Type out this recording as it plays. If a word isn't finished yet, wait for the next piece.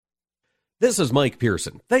This is Mike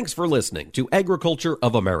Pearson. Thanks for listening to Agriculture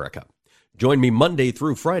of America. Join me Monday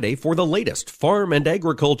through Friday for the latest farm and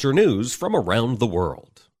agriculture news from around the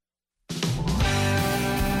world.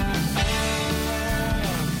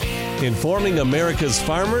 Informing America's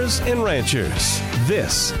farmers and ranchers.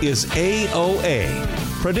 This is AOA,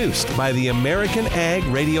 produced by the American Ag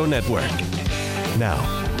Radio Network. Now,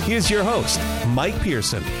 here's your host, Mike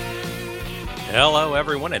Pearson. Hello,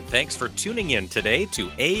 everyone, and thanks for tuning in today to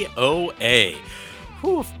AOA.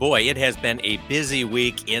 Whew, boy, it has been a busy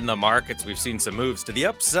week in the markets. We've seen some moves to the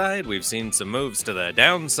upside. We've seen some moves to the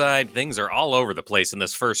downside. Things are all over the place in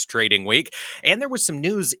this first trading week. And there was some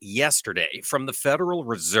news yesterday from the Federal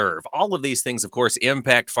Reserve. All of these things, of course,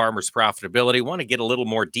 impact farmers' profitability. Want to get a little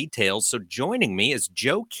more details. So joining me is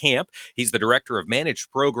Joe Camp. He's the Director of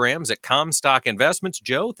Managed Programs at Commstock Investments.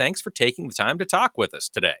 Joe, thanks for taking the time to talk with us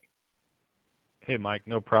today. Hey, Mike,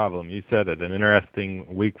 no problem. You said it. An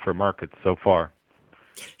interesting week for markets so far.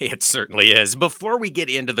 It certainly is. Before we get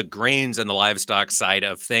into the grains and the livestock side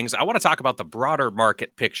of things, I want to talk about the broader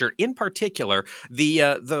market picture. In particular,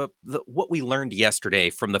 the what we learned yesterday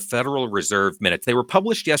from the Federal Reserve minutes. They were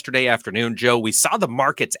published yesterday afternoon. Joe, we saw the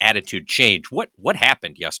market's attitude change. What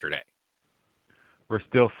happened yesterday? We're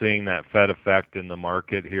still seeing that Fed effect in the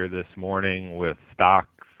market here this morning with stocks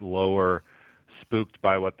lower, spooked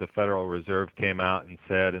by what the Federal Reserve came out and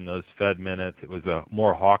said in those Fed minutes. It was a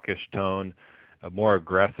more hawkish tone, more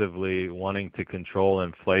aggressively wanting to control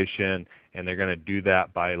inflation, and they're going to do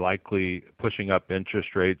that by likely pushing up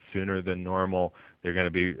interest rates sooner than normal. They're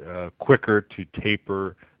going to be quicker to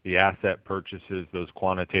taper the asset purchases, those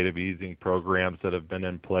quantitative easing programs that have been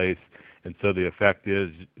in place. And so the effect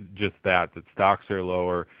is just that stocks are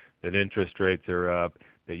lower, that interest rates are up,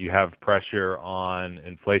 that you have pressure on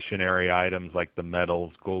inflationary items like the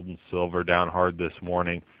metals, gold and silver down hard this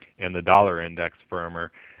morning, and the dollar index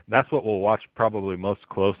firmer. That's what we'll watch probably most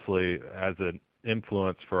closely as an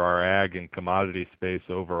influence for our ag and commodity space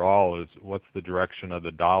overall is what's the direction of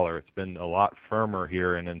the dollar. It's been a lot firmer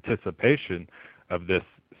here in anticipation of this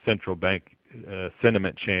central bank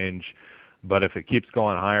sentiment change. But if it keeps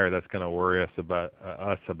going higher, that's going to worry us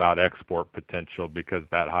about export potential, because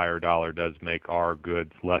that higher dollar does make our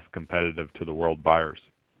goods less competitive to the world buyers.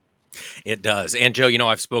 It does. And Joe,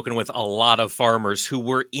 I've spoken with a lot of farmers who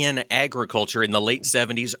were in agriculture in the late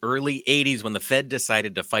 70s, early 80s when the Fed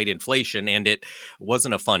decided to fight inflation, and it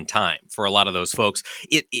wasn't a fun time for a lot of those folks.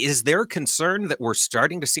 Is there concern that we're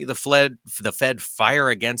starting to see the Fed fire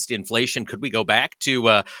against inflation? Could we go back to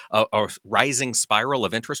a rising spiral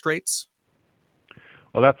of interest rates?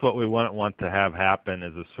 Well, that's what we wouldn't want to have happen,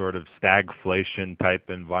 is a sort of stagflation type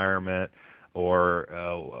environment, or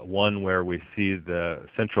one where we see the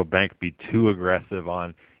central bank be too aggressive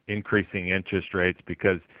on increasing interest rates,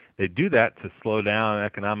 because they do that to slow down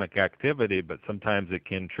economic activity, but sometimes it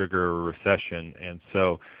can trigger a recession. And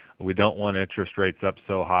so we don't want interest rates up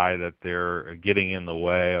so high that they're getting in the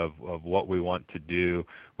way of what we want to do,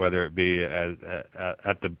 whether it be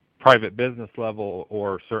at the private business level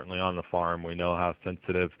or certainly on the farm. We know how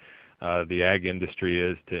sensitive the ag industry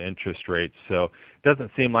is to interest rates. So it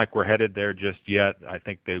doesn't seem like we're headed there just yet. I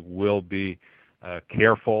think they will be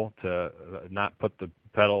careful to not put the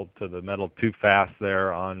pedal to the metal too fast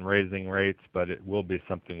there on raising rates, but it will be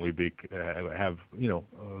something we have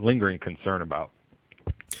lingering concern about.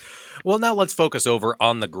 Well, now let's focus over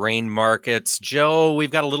on the grain markets. Joe, we've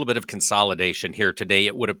got a little bit of consolidation here today,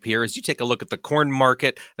 it would appear. As you take a look at the corn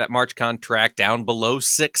market, that March contract down below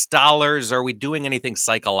 $6. Are we doing anything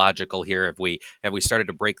psychological here? Have we started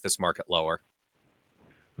to break this market lower?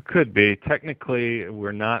 It could be. Technically,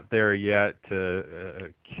 we're not there yet.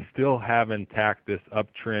 To still have intact this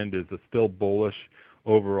uptrend is still bullish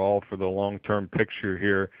overall for the long-term picture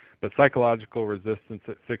here. But psychological resistance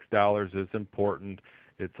at $6 is important.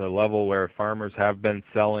 It's a level where farmers have been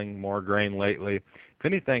selling more grain lately. If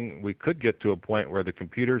anything, we could get to a point where the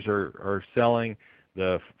computers are selling,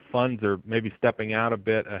 the funds are maybe stepping out a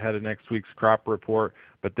bit ahead of next week's crop report,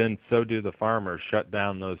 but then so do the farmers. Shut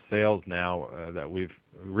down those sales now that we've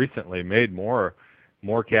recently made more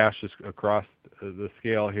cash across the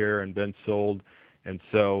scale here and been sold. And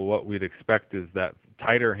so what we'd expect is that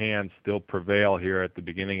tighter hands still prevail here at the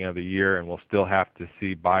beginning of the year, and we'll still have to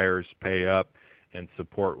see buyers pay up and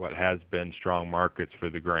support what has been strong markets for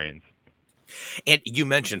the grains. And you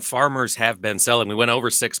mentioned farmers have been selling. We went over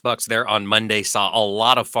 $6 there on Monday, saw a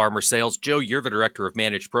lot of farmer sales. Joe, you're the Director of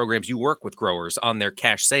Managed Programs. You work with growers on their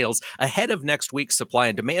cash sales. Ahead of next week's supply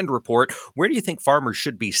and demand report, where do you think farmers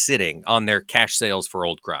should be sitting on their cash sales for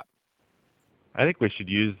old crop? I think we should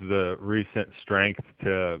use the recent strength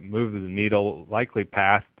to move the needle likely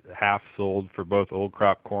past half sold for both old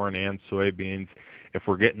crop corn and soybeans. If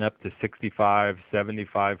we're getting up to 65,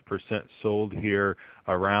 75% sold here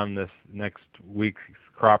around this next week's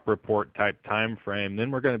crop report type time frame,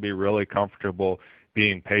 then we're going to be really comfortable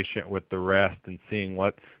being patient with the rest and seeing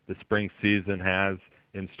what the spring season has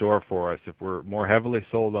in store for us. If we're more heavily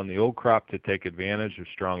sold on the old crop to take advantage of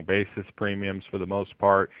strong basis premiums for the most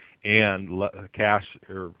part, and cash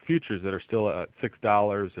or futures that are still at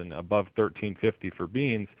 $6 and above $13.50 for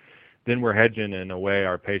beans, then we're hedging in a way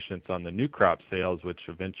our patience on the new crop sales, which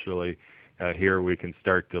eventually here we can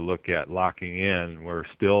start to look at locking in. We're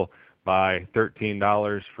still by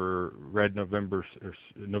 $13 for red November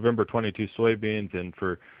 22 soybeans, and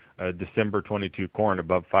for December 22 corn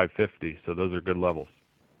above $5.50. So those are good levels.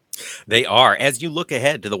 They are. As you look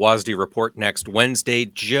ahead to the WASDE report next Wednesday,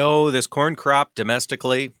 Joe, this corn crop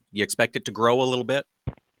domestically, you expect it to grow a little bit?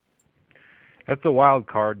 That's a wild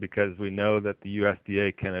card because we know that the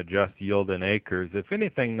USDA can adjust yield in acres. If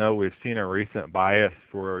anything, though, we've seen a recent bias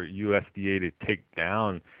for USDA to take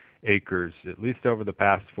down acres, at least over the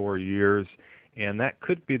past 4 years. And that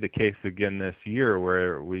could be the case again this year,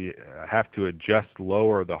 where we have to adjust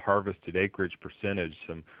lower the harvested acreage percentage.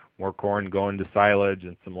 Some more corn going to silage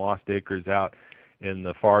and some lost acres out in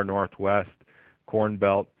the far northwest corn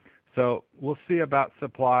belt. So we'll see about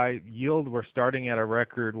supply. Yield, we're starting at a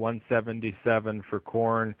record 177 for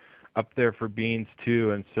corn, up there for beans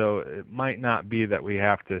too, and so it might not be that we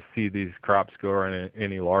have to see these crops go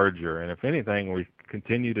any larger. And if anything, we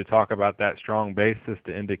continue to talk about that strong basis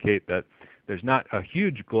to indicate that there's not a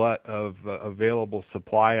huge glut of available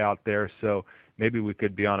supply out there, so maybe we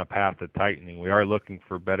could be on a path to tightening. We are looking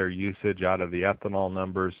for better usage out of the ethanol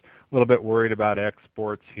numbers. A little bit worried about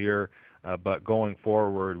exports here, but going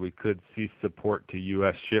forward, we could see support to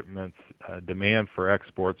U.S. shipments, demand for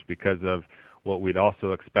exports because of what we'd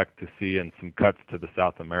also expect to see in some cuts to the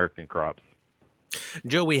South American crops.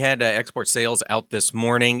 Joe, we had export sales out this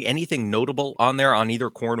morning. Anything notable on there on either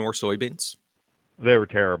corn or soybeans? They were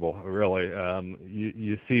terrible, really.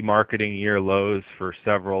 You see marketing year lows for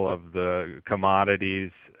several of the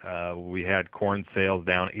commodities. We had corn sales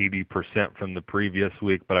down 80% from the previous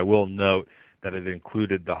week, but I will note that it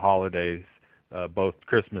included the holidays, both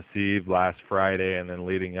Christmas Eve last Friday and then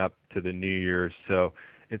leading up to the New Year's. So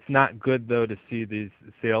it's not good, though, to see these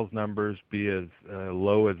sales numbers be as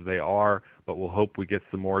low as they are, but we'll hope we get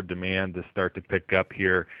some more demand to start to pick up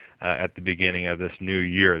here at the beginning of this new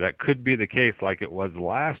year. That could be the case like it was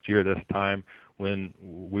last year this time, when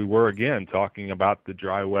we were again talking about the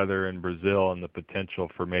dry weather in Brazil and the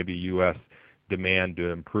potential for maybe U.S. demand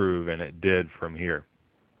to improve, and it did from here.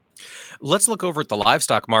 Let's look over at the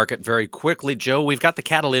livestock market very quickly. Joe, we've got the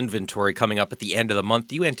cattle inventory coming up at the end of the month.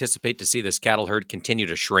 Do you anticipate to see this cattle herd continue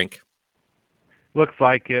to shrink? Looks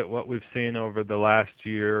like it. What we've seen over the last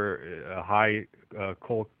year, a high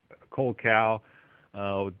coal cow,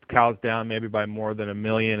 cows down maybe by more than 1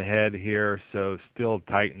 million head here, so still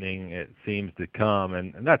tightening it seems to come.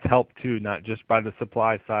 And that's helped too, not just by the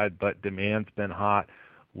supply side, but demand's been hot.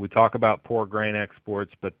 We talk about poor grain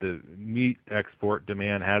exports, but the meat export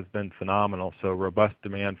demand has been phenomenal. So robust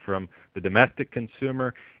demand from the domestic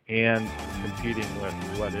consumer and competing with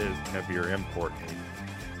what is heavier import needs.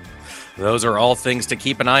 Those are all things to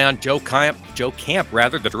keep an eye on. Joe Camp,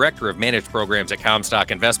 the Director of Managed Programs at Commstock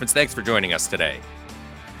Investments. Thanks for joining us today.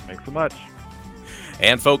 Thanks so much.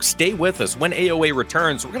 And folks, stay with us. When AOA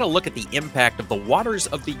returns, we're going to look at the impact of the Waters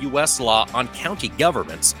of the U.S. law on county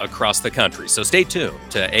governments across the country. So stay tuned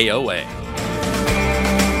to AOA.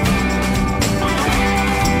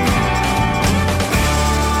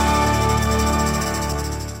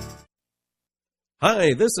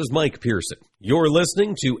 Hi, this is Mike Pearson. You're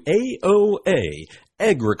listening to AOA,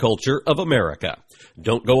 Agriculture of America.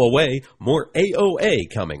 Don't go away. More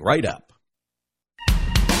AOA coming right up.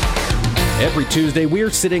 Every Tuesday, we're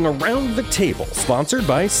sitting around the table, sponsored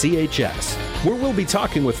by CHS, where we'll be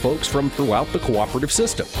talking with folks from throughout the cooperative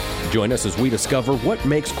system. Join us as we discover what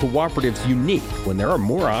makes cooperatives unique when there are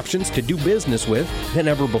more options to do business with than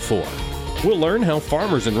ever before. We'll learn how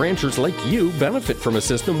farmers and ranchers like you benefit from a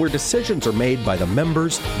system where decisions are made by the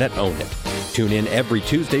members that own it. Tune in every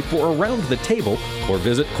Tuesday for Around the Table or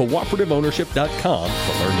visit cooperativeownership.com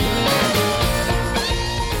to learn more.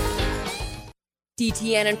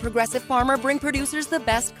 DTN and Progressive Farmer bring producers the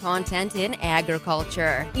best content in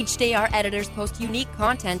agriculture. Each day, our editors post unique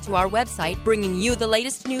content to our website, bringing you the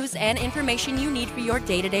latest news and information you need for your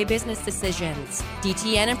day-to-day business decisions.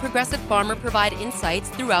 DTN and Progressive Farmer provide insights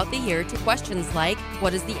throughout the year to questions like,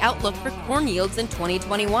 what is the outlook for corn yields in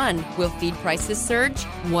 2021? Will feed prices surge?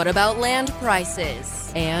 What about land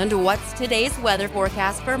prices? And what's today's weather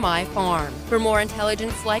forecast for my farm? For more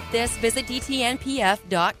intelligence like this, visit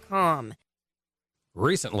dtnpf.com.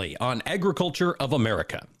 Recently on Agriculture of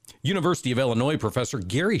America, University of Illinois professor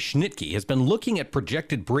Gary Schnitke has been looking at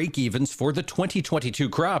projected break-evens for the 2022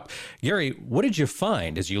 crop. Gary, what did you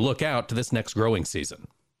find as you look out to this next growing season?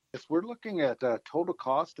 If we're looking at total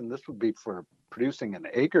cost, and this would be for producing an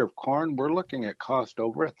acre of corn, we're looking at cost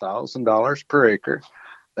over $1,000 per acre.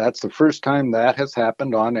 That's the first time that has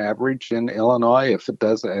happened on average in Illinois, if it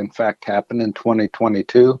does in fact happen in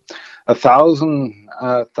 2022.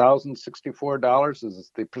 $1,064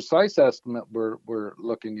 is the precise estimate we're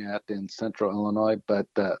looking at in central Illinois, but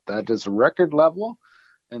that is a record level,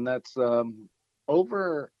 and that's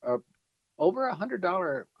over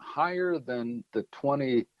 $100 higher than the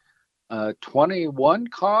 2021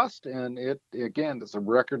 cost, and it again is a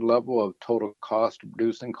record level of total cost of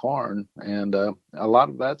producing corn, and a lot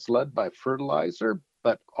of that's led by fertilizer,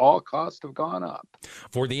 but all costs have gone up.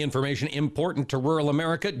 For the information important to rural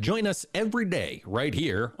America, join us every day right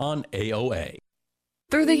here on AOA.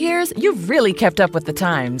 Through the years, you've really kept up with the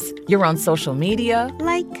times. You're on social media.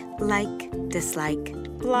 Like, dislike,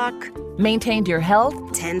 block. Maintained your health.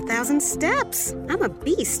 10,000 steps. I'm a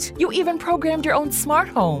beast. You even programmed your own smart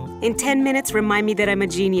home. In 10 minutes, remind me that I'm a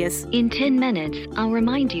genius. In 10 minutes, I'll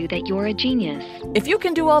remind you that you're a genius. If you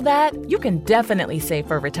can do all that, you can definitely save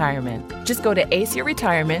for retirement. Just go to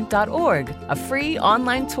aceyourretirement.org, a free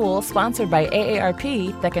online tool sponsored by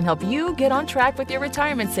AARP that can help you get on track with your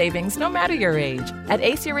retirement savings no matter your age. At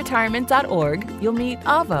aceyourretirement.org, you'll meet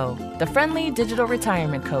Avo, the friendly digital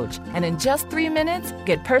retirement coach, and in just 3 minutes,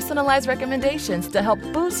 get personalized recommendations to help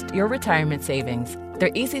boost your retirement savings.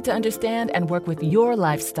 They're easy to understand and work with your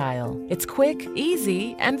lifestyle. It's quick,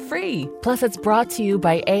 easy, and free. Plus, it's brought to you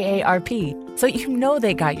by AARP, so you know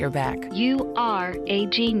they got your back. You are a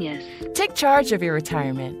genius. Take charge of your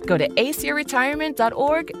retirement. Go to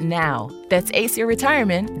aceyourretirement.org now. That's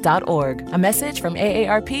aceyourretirement.org. A message from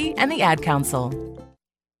AARP and the Ad Council.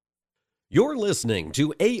 You're listening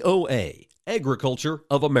to AOA, Agriculture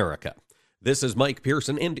of America. This is Mike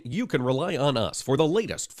Pearson, and you can rely on us for the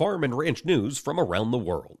latest farm and ranch news from around the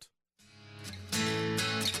world.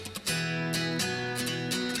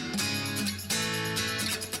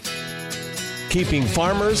 Keeping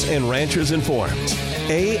farmers and ranchers informed.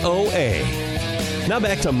 AOA. Now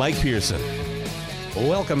back to Mike Pearson.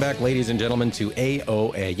 Welcome back, ladies and gentlemen, to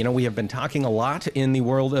AOA. You know, we have been talking a lot in the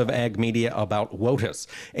world of ag media about WOTUS,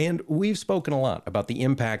 and we've spoken a lot about the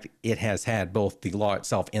impact it has had, both the law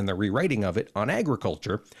itself and the rewriting of it, on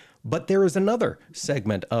agriculture. But there is another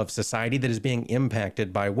segment of society that is being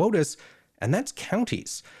impacted by WOTUS, and that's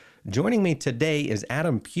counties. Joining me today is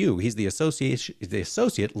Adam Pugh. He's the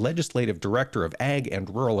Associate Legislative Director of Ag and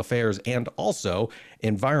Rural Affairs and also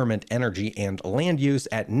Environment, Energy, and Land Use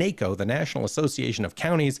at NACO, the National Association of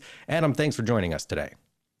Counties. Adam, thanks for joining us today.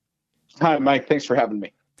 Hi, Mike. Thanks for having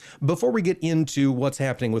me. Before we get into what's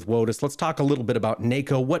happening with WOTUS, let's talk a little bit about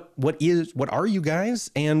NACO. What are you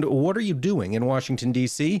guys, and what are you doing in Washington,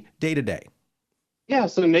 D.C. day to day? Yeah,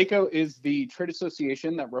 so NACO is the trade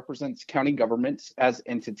association that represents county governments as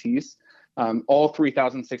entities. All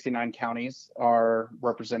 3,069 counties are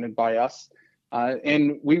represented by us.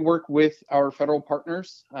 And we work with our federal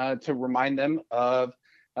partners to remind them of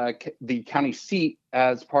the county seat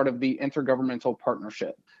as part of the intergovernmental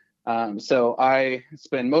partnership. So I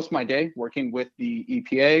spend most of my day working with the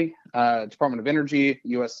EPA, Department of Energy,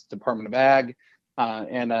 U.S. Department of Ag,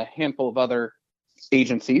 and a handful of other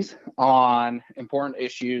agencies on important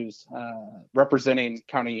issues representing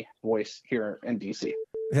county voice here in DC.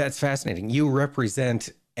 That's fascinating. You represent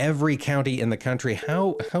every county in the country.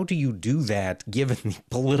 How do you do that, given the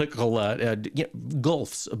political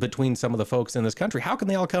gulfs between some of the folks in this country? How can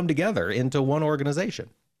they all come together into one organization?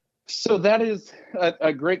 So that is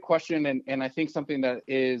a great question, and I think something that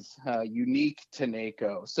is unique to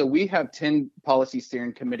NACO. So we have 10 policy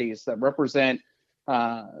steering committees that represent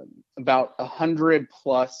about 100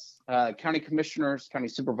 plus county commissioners, county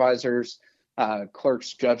supervisors,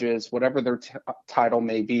 clerks, judges, whatever their title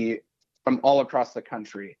may be, from all across the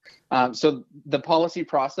country. So the policy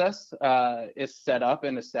process is set up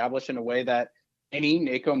and established in a way that any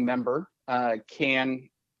NACO member can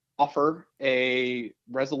offer a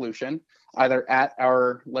resolution either at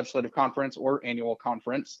our legislative conference or annual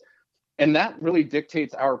conference. And that really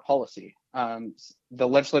dictates our policy. The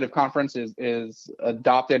legislative conference is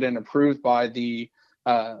adopted and approved by the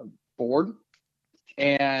board,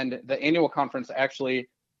 and the annual conference actually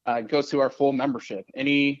goes to our full membership.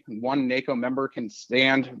 Any one NACO member can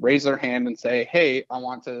stand, raise their hand, and say, hey, I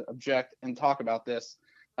want to object and talk about this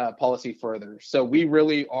policy further. So we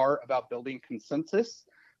really are about building consensus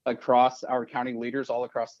across our county leaders all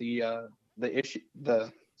across the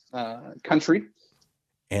country.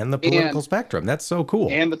 And the political spectrum. That's so cool.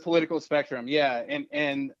 And the political spectrum, yeah.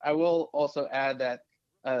 And I will also add that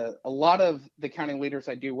a lot of the county leaders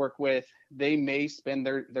I do work with, they may spend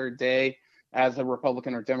their day as a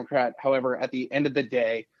Republican or Democrat. However, at the end of the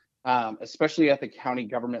day, especially at the county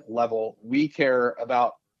government level, we care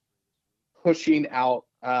about pushing out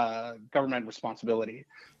government responsibility,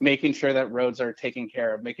 making sure that roads are taken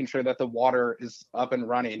care of, making sure that the water is up and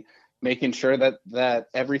running, making sure that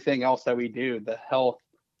everything else that we do, the health,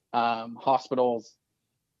 hospitals,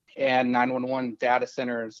 and 911 data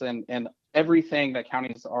centers, and everything that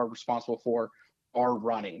counties are responsible for are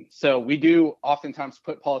running. So we do oftentimes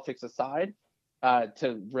put politics aside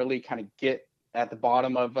to really kind of get at the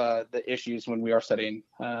bottom of the issues when we are setting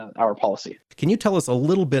our policy. Can you tell us a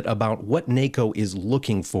little bit about what NACO is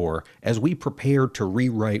looking for as we prepare to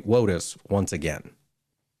rewrite WOTUS once again?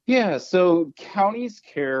 Yeah, so counties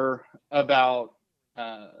care about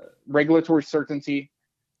regulatory certainty,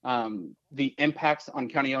 the impacts on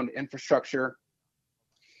county-owned infrastructure,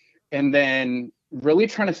 and then really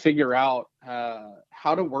trying to figure out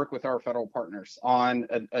how to work with our federal partners on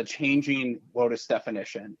a changing WOTUS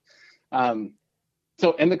definition.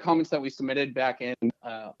 So in the comments that we submitted back in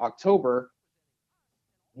October,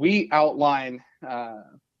 we outline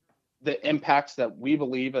the impacts that we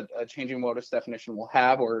believe a changing WOTUS definition will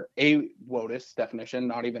have, or a WOTUS definition,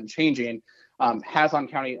 not even changing, has on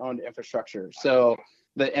county-owned infrastructure. So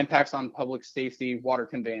the impacts on public safety, water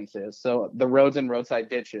conveyances, so the roads and roadside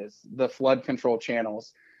ditches, the flood control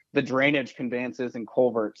channels, the drainage conveyances and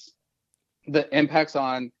culverts, the impacts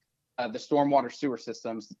on the stormwater sewer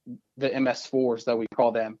systems, the MS4s that we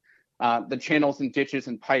call them, the channels and ditches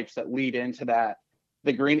and pipes that lead into that,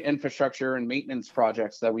 the green infrastructure and maintenance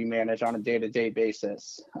projects that we manage on a day-to-day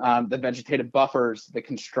basis, the vegetative buffers, the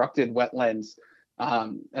constructed wetlands,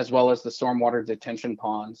 as well as the stormwater detention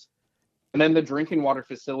ponds. And then the drinking water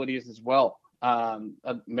facilities as well.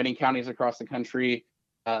 Many counties across the country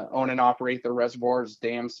own and operate their reservoirs,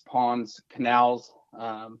 dams, ponds, canals.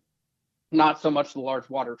 Not so much the large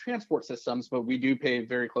water transport systems, but we do pay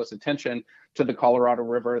very close attention to the Colorado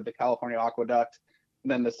River, the California Aqueduct,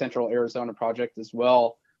 and then the Central Arizona Project as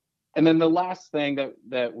well. And then the last thing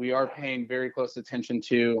that we are paying very close attention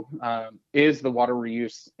to is the water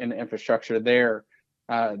reuse and infrastructure there.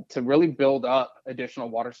 To really build up additional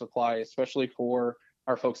water supply, especially for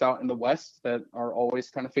our folks out in the West that are always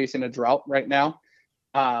kind of facing a drought right now.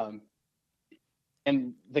 And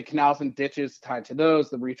the canals and ditches tied to those,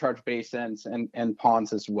 the recharge basins and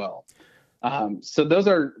ponds as well. So those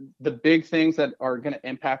are the big things that are going to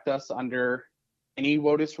impact us under any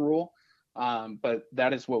WOTUS rule. But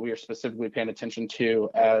that is what we are specifically paying attention to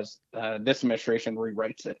as this administration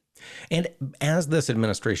rewrites it. And as this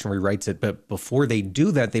administration rewrites it, but before they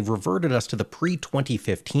do that, they've reverted us to the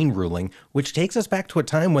pre-2015 ruling, which takes us back to a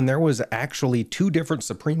time when there was actually two different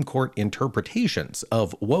Supreme Court interpretations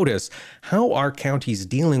of WOTUS. How are counties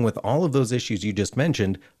dealing with all of those issues you just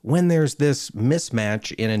mentioned when there's this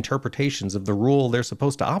mismatch in interpretations of the rule they're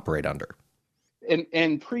supposed to operate under?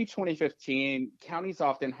 In pre-2015, counties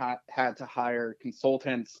often had to hire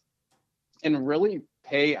consultants and really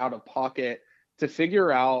pay out of pocket to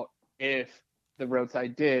figure out if the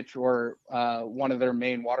roadside ditch or one of their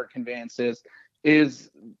main water conveyances is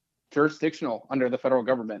jurisdictional under the federal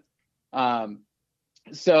government.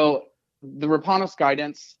 So the Rapanos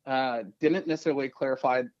guidance didn't necessarily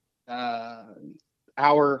clarify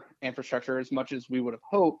our infrastructure as much as we would have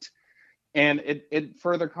hoped. And it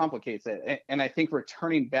further complicates it. And I think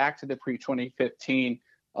returning back to the pre-2015,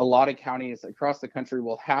 a lot of counties across the country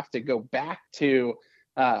will have to go back to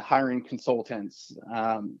hiring consultants.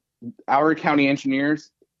 Our county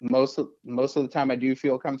engineers, most of the time I do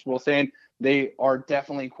feel comfortable saying they are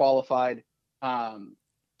definitely qualified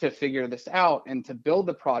to figure this out and to build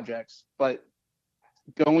the projects. But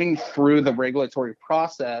going through the regulatory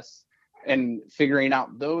process and figuring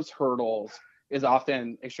out those hurdles is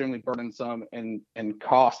often extremely burdensome and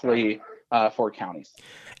costly for counties.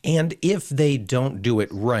 And if they don't do it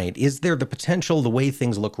right, is there the potential, the way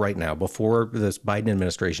things look right now, before this Biden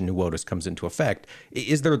administration new WOTUS comes into effect,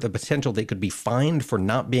 is there the potential they could be fined for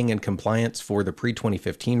not being in compliance for the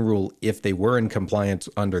pre-2015 rule if they were in compliance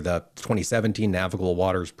under the 2017 Navigable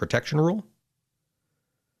Waters Protection Rule?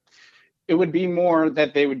 It would be more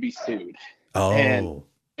that they would be sued. Oh.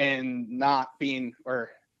 And not being, or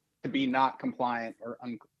to be not compliant or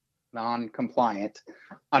non-compliant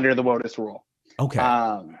under the WOTUS rule. Okay.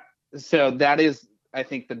 So that is, I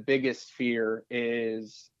think, the biggest fear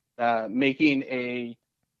is making a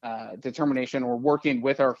determination or working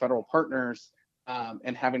with our federal partners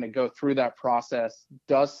and having to go through that process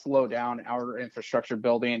does slow down our infrastructure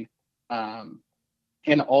building.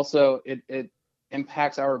 And also it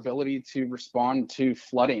impacts our ability to respond to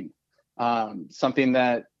flooding. Something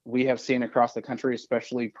that we have seen across the country,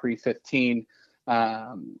 especially pre-15,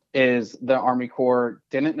 is the Army Corps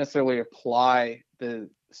didn't necessarily apply the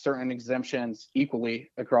certain exemptions equally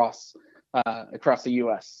across the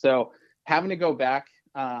U.S. So having to go back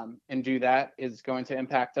and do that is going to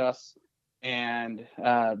impact us, and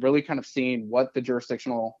really kind of seeing what the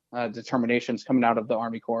jurisdictional determinations coming out of the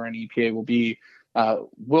Army Corps and EPA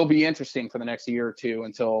will be interesting for the next year or two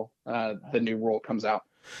until the new rule comes out.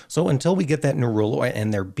 So until we get that new rule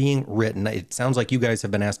and they're being written, it sounds like you guys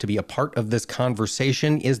have been asked to be a part of this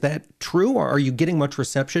conversation. Is that true, or are you getting much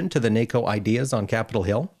reception to the NACO ideas on Capitol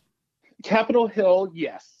Hill? Capitol Hill,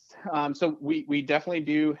 yes. So we definitely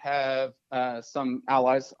do have some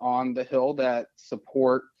allies on the Hill that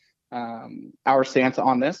support our stance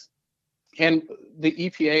on this. And the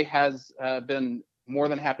EPA has been more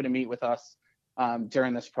than happy to meet with us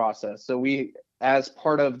during this process. So we, as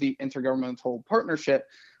part of the intergovernmental partnership,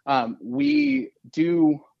 we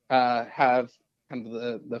do have kind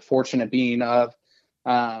of the fortunate being of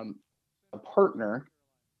a partner.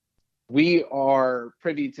 We are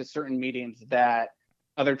privy to certain meetings that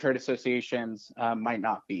other trade associations might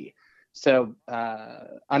not be. So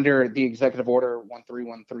under the Executive Order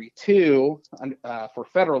 13132 for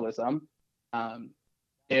federalism,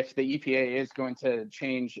 if the EPA is going to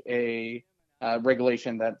change a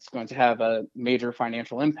regulation that's going to have a major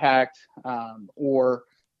financial impact or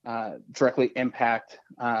directly impact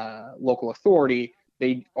local authority,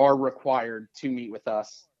 they are required to meet with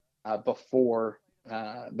us before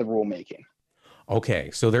the rulemaking.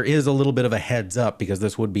 Okay, so there is a little bit of a heads up because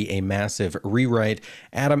this would be a massive rewrite.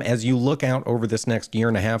 Adam, as you look out over this next year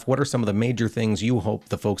and a half, what are some of the major things you hope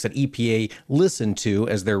the folks at EPA listen to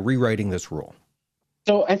as they're rewriting this rule?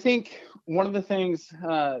 So I think one of the things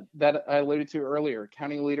that I alluded to earlier,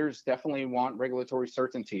 county leaders definitely want regulatory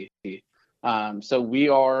certainty. So we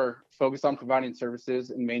are focused on providing services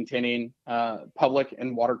and maintaining public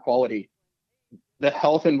and water quality. The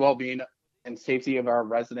health and well-being and safety of our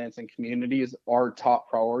residents and communities are top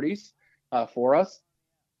priorities for us.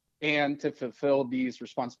 And to fulfill these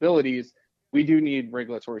responsibilities, we do need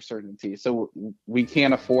regulatory certainty. So we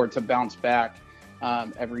can't afford to bounce back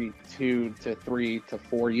every 2 to 3 to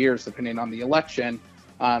 4 years, depending on the election,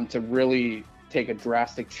 to really take a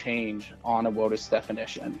drastic change on a WOTUS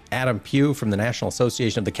definition. Adam Pugh from the National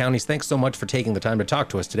Association of the Counties, thanks so much for taking the time to talk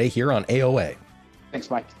to us today here on AOA. Thanks,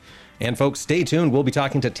 Mike. And folks, stay tuned. We'll be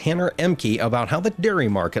talking to Tanner Ehmke about how the dairy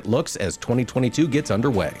market looks as 2022 gets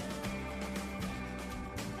underway.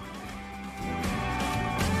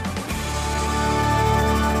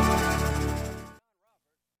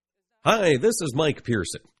 Hi, this is Mike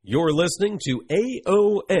Pearson. You're listening to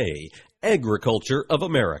AOA, Agriculture of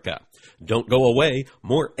America. Don't go away,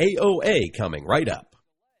 more AOA coming right up.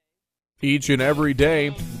 Each and every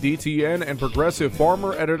day, DTN and Progressive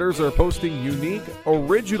Farmer editors are posting unique,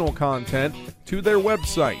 original content to their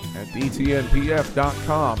website at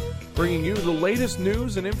dtnpf.com, bringing you the latest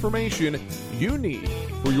news and information you need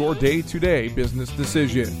for your day-to-day business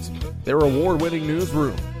decisions. Their award-winning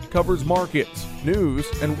newsroom covers markets, news,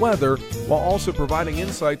 and weather, while also providing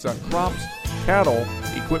insights on crops, cattle,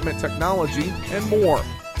 equipment technology, and more.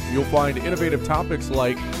 You'll find innovative topics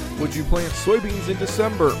like, would you plant soybeans in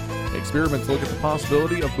December? Experiments look at the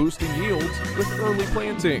possibility of boosting yields with early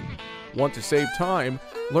planting. Want to save time?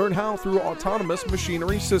 Learn how through autonomous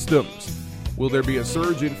machinery systems. Will there be a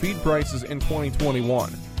surge in feed prices in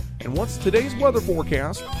 2021? And what's today's weather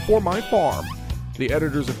forecast for my farm? The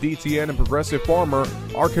editors of DTN and Progressive Farmer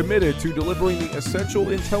are committed to delivering the essential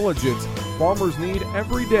intelligence farmers need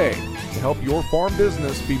every day to help your farm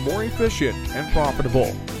business be more efficient and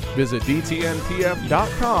profitable. Visit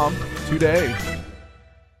dtnpf.com today.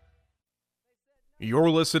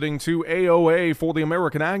 You're listening to AOA for the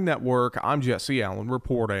American Ag Network. I'm Jesse Allen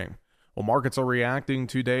reporting. Well, markets are reacting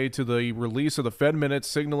today to the release of the Fed minutes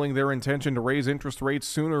signaling their intention to raise interest rates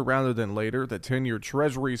sooner rather than later. The 10-year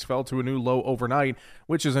Treasuries fell to a new low overnight,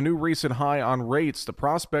 which is a new recent high on rates. The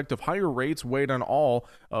prospect of higher rates weighed on all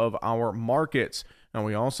of our markets. And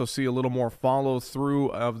we also see a little more follow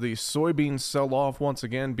through of the soybean sell-off. Once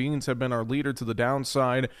again, beans have been our leader to the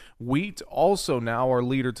downside. Wheat also now our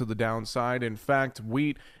leader to the downside. In fact,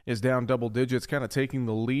 wheat is down double digits, kind of taking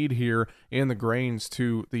the lead here in the grains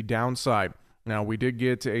to the downside. Now, we did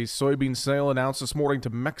get a soybean sale announced this morning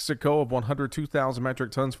to Mexico of 102,000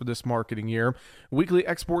 metric tons for this marketing year. Weekly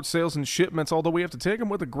export sales and shipments, although we have to take them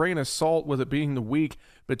with a grain of salt with it being the week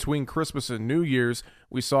between Christmas and New Year's,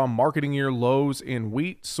 we saw marketing year lows in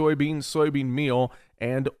wheat, soybean meal,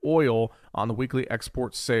 and oil on the weekly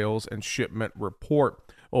export sales and shipment report.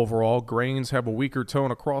 Overall, grains have a weaker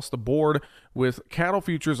tone across the board, with cattle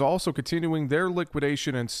futures also continuing their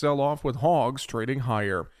liquidation and sell-off, with hogs trading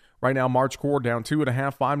higher. Right now, March core down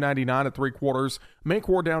 2.5, $5.99 at 3/4. May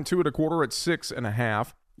core down 2 1/4 at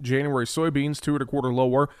 6.5. January soybeans 2 1/4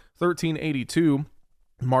 lower, $13.82.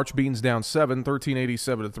 March beans down 7,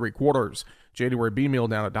 $13.87 at 3/4. January bean meal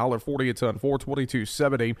down $1.40 a ton,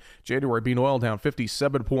 $422.70. January bean oil down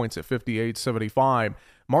 57 points at 58.75.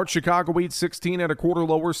 March Chicago wheat 16 at 1/4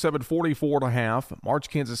 lower, 744.5.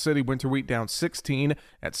 March Kansas City winter wheat down 16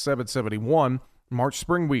 at 771. March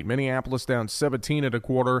spring wheat, Minneapolis down 17 at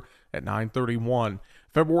 1/4 at 931.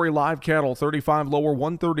 February live cattle 35 lower,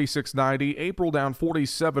 136.90. April down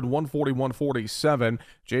 47, 141.47.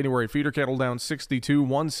 January feeder cattle down 62,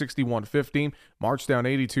 161.50. March down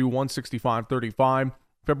 82, 165.35.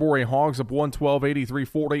 February hogs up 112,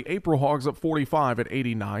 83.40. April hogs up 45 at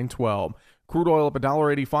 89.12. Crude oil up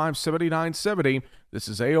 $1.85, 79.70. This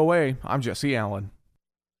is AOA. I'm Jesse Allen.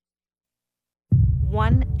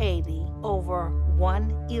 180 over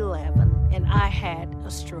 111, and I had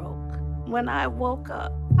a stroke. When I woke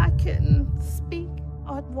up, I couldn't speak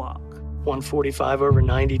or walk. 145 over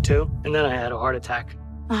 92, and then I had a heart attack.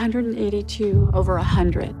 182 over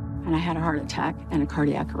 100, and I had a heart attack and a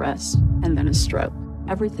cardiac arrest, and then a stroke.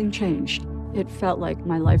 Everything changed. It felt like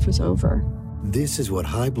my life was over. This is what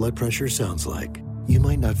high blood pressure sounds like. You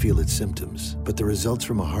might not feel its symptoms, but the results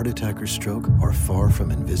from a heart attack or stroke are far from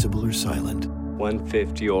invisible or silent.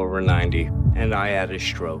 150 over 90, and I had a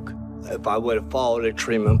stroke. If I would have followed a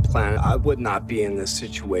treatment plan, I would not be in this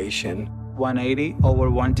situation. 180 over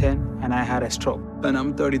 110, and I had a stroke. And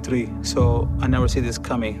I'm 33, so I never see this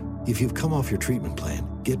coming. If you've come off your treatment plan,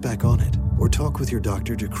 get back on it, or talk with your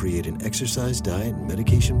doctor to create an exercise, diet, and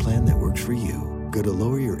medication plan that works for you. Go to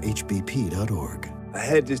loweryourhbp.org.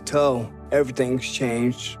 Head to toe, everything's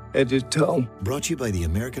changed. Head to toe. Brought to you by the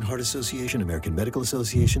American Heart Association, American Medical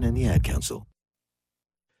Association, and the Ad Council.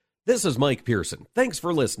 This is Mike Pearson. Thanks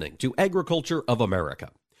for listening to Agriculture of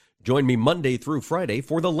America. Join me Monday through Friday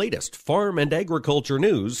for the latest farm and agriculture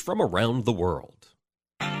news from around the world.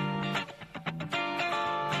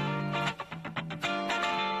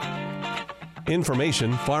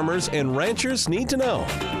 Information farmers and ranchers need to know.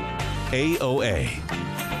 AOA.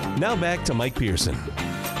 Now back to Mike Pearson.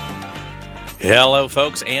 Hello,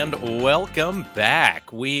 folks, and welcome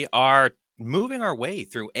back. We are moving our way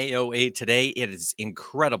through AOA today. It is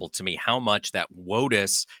incredible to me how much that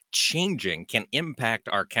WOTUS changing can impact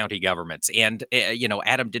our county governments. And,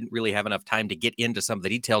 Adam didn't really have enough time to get into some of the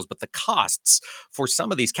details, but the costs for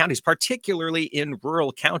some of these counties, particularly in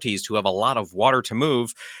rural counties who have a lot of water to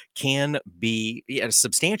move, can be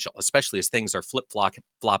substantial, especially as things are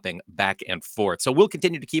flip-flopping back and forth. So we'll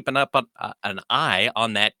continue to keep an eye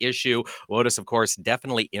on that issue. WOTUS, of course,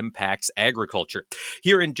 definitely impacts agriculture.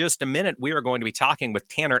 Here in just a minute, we are going to be talking with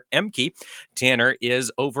Tanner Ehmke. Tanner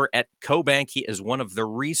is over at CoBank. He is one of the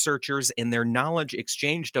researchers in their knowledge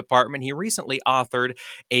exchange department. He recently authored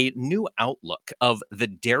a new outlook of the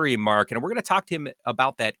dairy market, and we're going to talk to him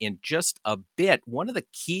about that in just a bit. One of the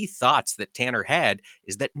key thoughts that Tanner had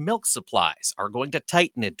is that milk supplies are going to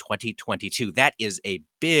tighten in 2022. That is a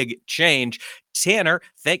big change. Tanner,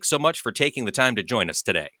 thanks so much for taking the time to join us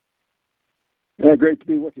today. Yeah, great to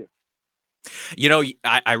be with you.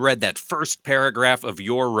 I read that first paragraph of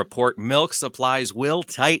your report. Milk supplies will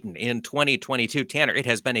tighten in 2022. Tanner, it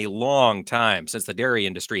has been a long time since the dairy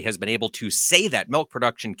industry has been able to say that milk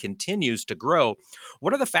production continues to grow.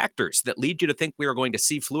 What are the factors that lead you to think we are going to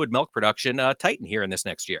see fluid milk production tighten here in this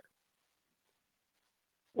next year?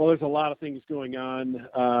 Well, there's a lot of things going on,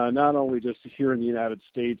 not only just here in the United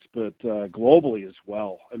States, but globally as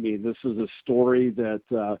well. I mean, this is a story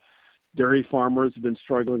that dairy farmers have been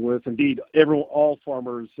struggling with. Indeed, all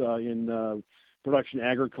farmers in production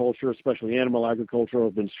agriculture, especially animal agriculture,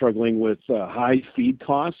 have been struggling with high feed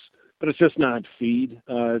costs. but it's just not feed.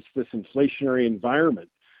 It's this inflationary environment,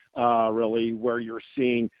 really, where you're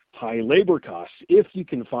seeing high labor costs. If you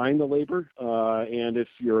can find the labor, and if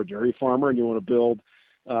you're a dairy farmer and you want to build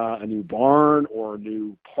a new barn or a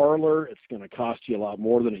new parlor, it's going to cost you a lot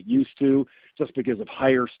more than it used to, just because of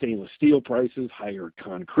higher stainless steel prices, higher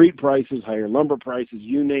concrete prices, higher lumber prices,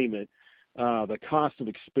 you name it. The cost of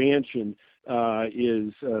expansion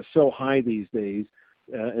is so high these days.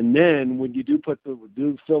 And then when you do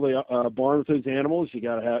fill the barn with those animals, you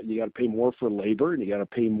got to pay more for labor, and you got to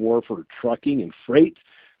pay more for trucking and freight.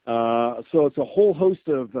 So it's a whole host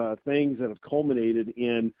of things that have culminated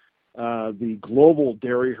in the global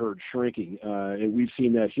dairy herd shrinking, and we've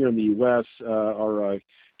seen that here in the U.S. Our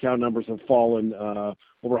cow numbers have fallen over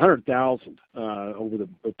 100,000 over the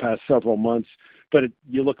past several months. But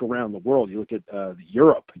you look around the world, you look at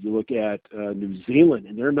Europe, you look at New Zealand,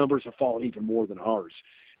 and their numbers have fallen even more than ours.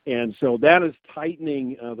 And so that is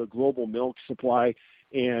tightening the global milk supply,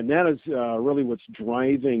 and that is really what's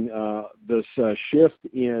driving this shift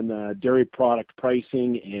in dairy product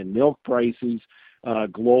pricing and milk prices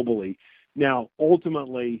globally. Now,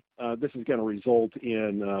 ultimately, this is going to result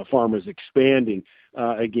in farmers expanding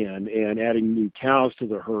again and adding new cows to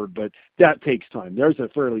the herd, but that takes time. There's a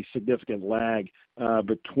fairly significant lag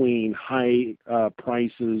between high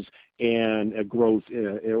prices and a growth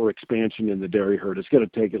or expansion in the dairy herd. It's going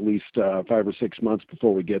to take at least 5 or 6 months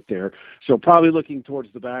before we get there. So probably looking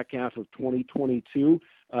towards the back half of 2022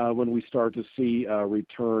 when we start to see a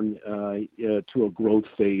return to a growth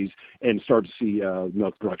phase and start to see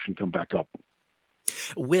milk production come back up.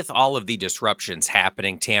 With all of the disruptions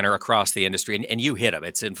happening, Tanner, across the industry, and you hit them,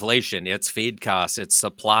 it's inflation, it's feed costs, it's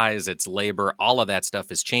supplies, it's labor, all of that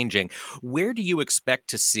stuff is changing. Where do you expect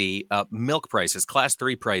to see milk prices, Class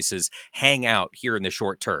 3 prices, hang out here in the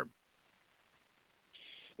short term?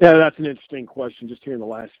 Yeah, that's an interesting question. Just here in the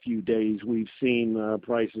last few days, we've seen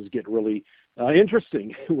prices get really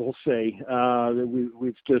interesting, we'll say.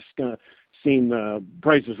 We've just seen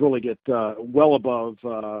prices really get well above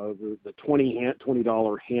the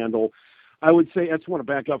 $20 handle. I would say, I just want to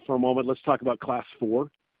back up for a moment. Let's talk about Class 4.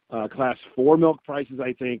 Class 4 milk prices,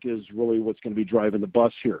 I think, is really what's going to be driving the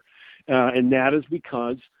bus here. And that is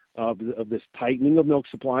because of this tightening of milk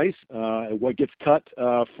supplies. What gets cut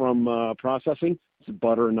from processing is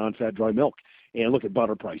butter and non-fat dry milk. And look at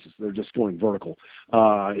butter prices. They're just going vertical.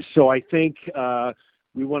 So I think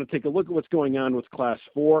we want to take a look at what's going on with Class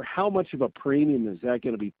 4. How much of a premium is that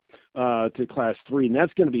going to be to Class 3? And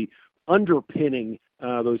that's going to be underpinning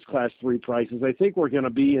those Class 3 prices. I think we're going to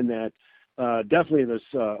be in that definitely this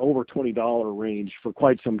over $20 range for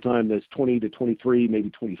quite some time. That's $20 to $23,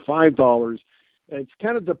 maybe $25. It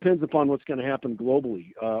kind of depends upon what's going to happen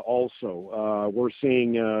globally. Also, we're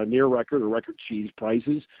seeing near record or record cheese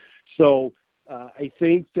prices. So I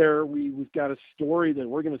think we've got a story that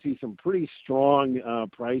we're going to see some pretty strong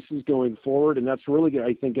prices going forward, and that's really,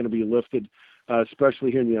 I think, going to be lifted,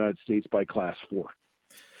 especially here in the United States, by Class 4.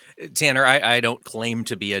 Tanner, I don't claim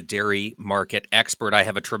to be a dairy market expert. I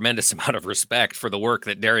have a tremendous amount of respect for the work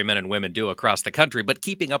that dairymen and women do across the country, but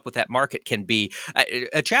keeping up with that market can be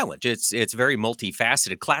a challenge. It's very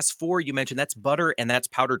multifaceted. Class 4, you mentioned, that's butter and that's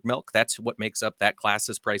powdered milk. That's what makes up that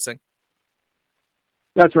class's pricing?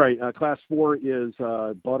 That's right. Class 4 is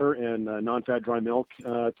butter and non-fat dry milk,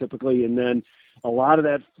 typically, and then a lot of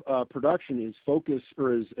that production is focused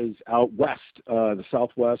or is out west, the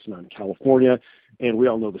Southwest and in California, and we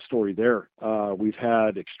all know the story there. We've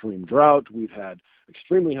had extreme drought. We've had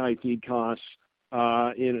extremely high feed costs,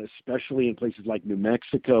 especially in places like New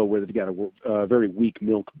Mexico, where they've got a very weak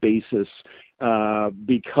milk basis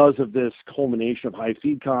because of this culmination of high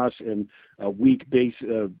feed costs and weak base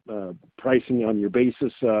pricing on your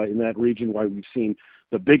basis in that region. Why we've seen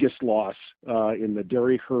the biggest loss in the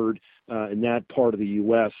dairy herd in that part of the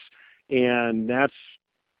U.S. And that's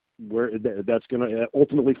where that's going to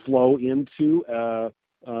ultimately flow into a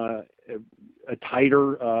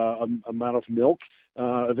tighter amount of milk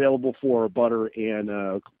available for butter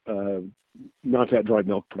and non-fat dry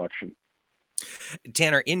milk production.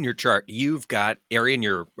 Tanner, in your chart, you've got, or in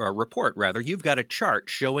your report, rather, you've got a chart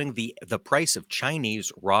showing the price of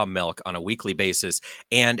Chinese raw milk on a weekly basis.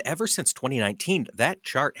 And ever since 2019, that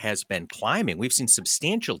chart has been climbing. We've seen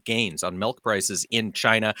substantial gains on milk prices in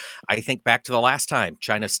China. I think back to the last time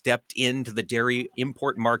China stepped into the dairy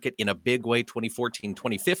import market in a big way, 2014,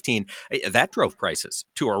 2015. That drove prices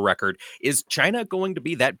to a record. Is China going to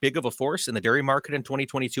be that big of a force in the dairy market in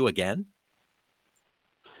 2022 again?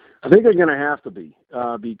 I think they're going to have to be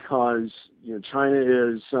because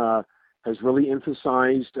China has really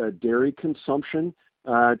emphasized dairy consumption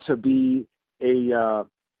to be a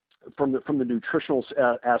from the nutritional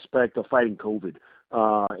aspect of fighting COVID.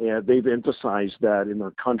 And they've emphasized that in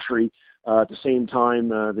their country. At the same time,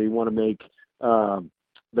 they want to make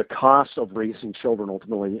the cost of raising children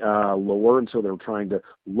ultimately lower, and so they're trying to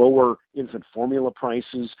lower infant formula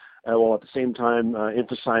prices, while at the same time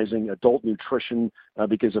emphasizing adult nutrition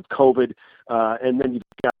because of COVID. And then you've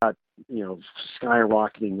got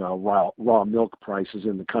skyrocketing raw milk prices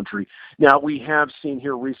in the country. Now, we have seen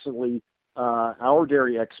here recently our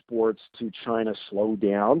dairy exports to China slow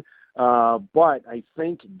down. But I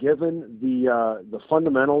think given the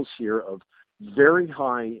fundamentals here of very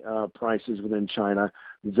high prices within China,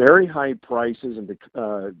 very high prices and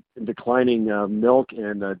declining milk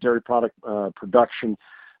and dairy product production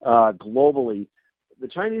globally, the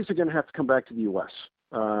Chinese are going to have to come back to the U.S.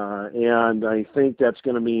 And I think that's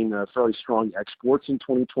going to mean fairly strong exports in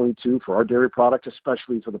 2022 for our dairy product,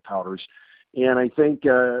 especially for the powders. And I think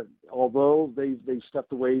although they've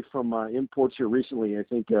stepped away from imports here recently, I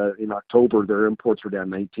think in October their imports were down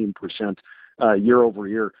 19% year over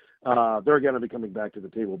year. They're going to be coming back to the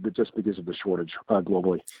table, but just because of the shortage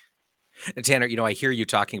globally. Tanner, I hear you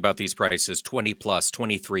talking about these prices, 20 plus,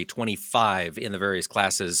 23, 25 in the various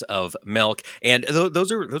classes of milk. And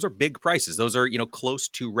those are big prices. Those are, close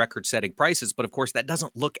to record-setting prices. But of course, that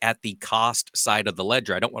doesn't look at the cost side of the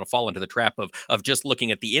ledger. I don't want to fall into the trap of just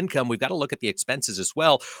looking at the income. We've got to look at the expenses as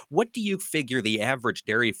well. What do you figure the average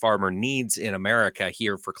dairy farmer needs in America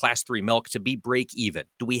here for Class 3 milk to be break even?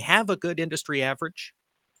 Do we have a good industry average?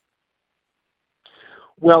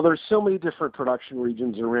 Well, there's so many different production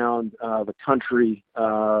regions around the country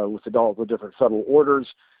with the different federal orders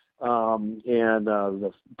and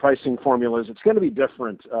the pricing formulas. It's going to be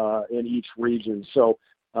different in each region. So,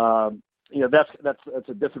 that's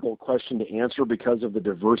a difficult question to answer because of the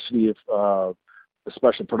diversity of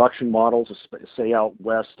especially production models. Say out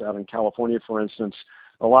west, out in California, for instance,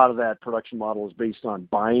 a lot of that production model is based on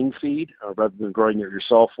buying feed rather than growing it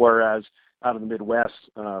yourself, whereas out of the Midwest,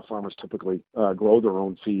 farmers typically grow their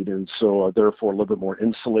own feed, and so therefore a little bit more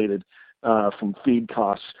insulated from feed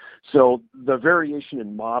costs. So the variation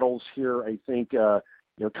in models here, I think,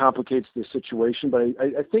 complicates the situation. But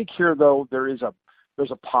I think here, though, there's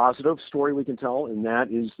a positive story we can tell, and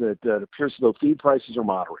that is that it appears as though feed prices are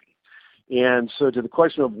moderating. And so to the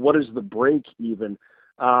question of what is the break even,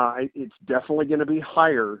 it's definitely going to be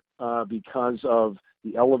higher because of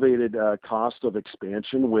the elevated cost of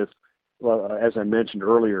expansion with, as I mentioned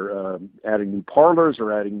earlier, adding new parlors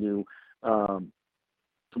or adding new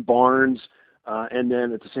barns, and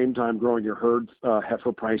then at the same time growing your herd,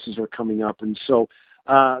 heifer prices are coming up. And so,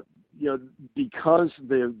 because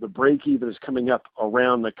the break-even is coming up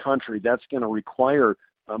around the country, that's going to require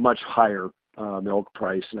a much higher milk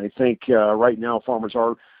price. And I think right now farmers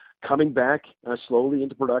are coming back slowly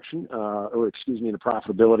into production, into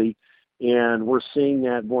profitability. And we're seeing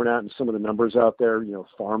that borne out in some of the numbers out there.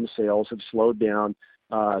 Farm sales have slowed down.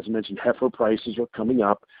 As I mentioned, heifer prices are coming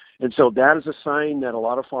up. And so that is a sign that a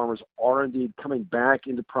lot of farmers are indeed coming back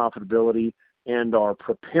into profitability and are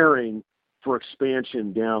preparing for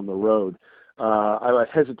expansion down the road. I would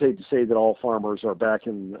hesitate to say that all farmers are back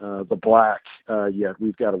in the black yet.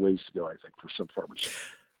 We've got a ways to go, I think, for some farmers.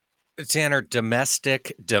 Tanner,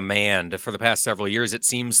 domestic demand. For the past several years, it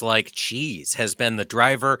seems like cheese has been the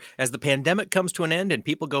driver. As the pandemic comes to an end and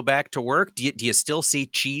people go back to work, do you still see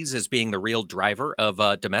cheese as being the real driver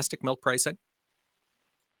of domestic milk pricing?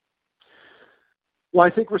 Well, I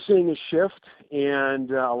think we're seeing a shift, and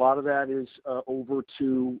a lot of that is over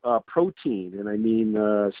to protein, and I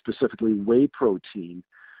mean specifically whey protein.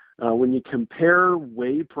 When you compare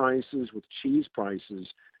whey prices with cheese prices,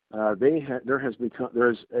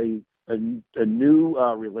 there's a new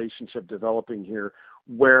relationship developing here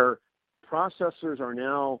where processors are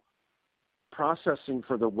now processing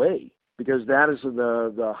for the whey because that is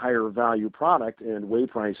the higher value product, and whey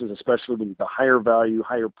prices, especially with the higher value,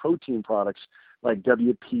 higher protein products like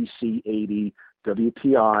WPC 80,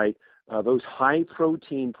 WPI, those high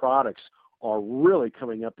protein products are really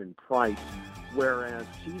coming up in price, whereas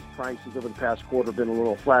cheese prices over the past quarter have been a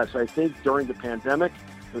little flat. So I think during the pandemic,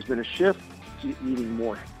 there's been a shift to eating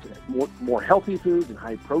more healthy foods and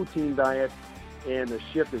high protein diet, and the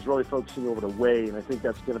shift is really focusing over to whey, and I think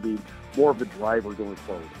that's going to be more of the driver going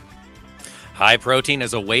forward. High protein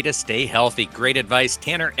is a way to stay healthy. Great advice.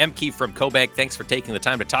 Tanner Ehmke from CoBank, thanks for taking the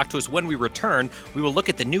time to talk to us. When we return, we will look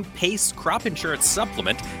at the new PACE crop insurance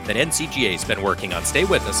supplement that NCGA has been working on. Stay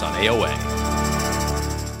with us on AOA.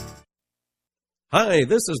 Hi,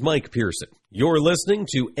 this is Mike Pearson. You're listening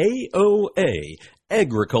to AOA,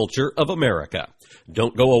 Agriculture of America.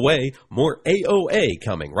 Don't go away. More AOA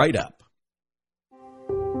coming right up.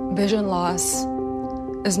 Vision loss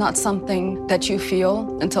is not something that you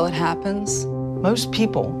feel until it happens. Most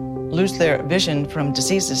people lose their vision from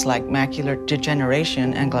diseases like macular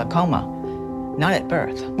degeneration and glaucoma, not at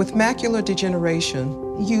birth. With macular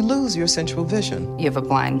degeneration, you lose your central vision. You have a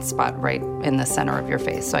blind spot right in the center of your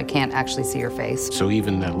face, so I can't actually see your face. So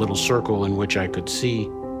even that little circle in which I could see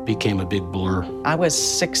became a big blur. I was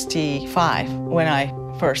 65 when I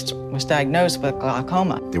first was diagnosed with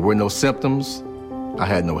glaucoma. There were no symptoms. I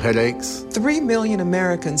had no headaches. 3 million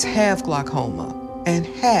Americans have glaucoma, and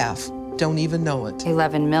half don't even know it.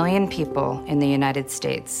 11 million people in the United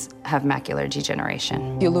States have macular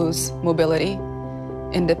degeneration. You lose mobility,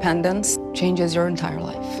 independence, changes your entire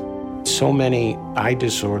life. So many eye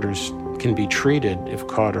disorders can be treated if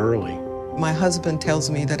caught early. My husband tells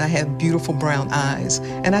me that I have beautiful brown eyes,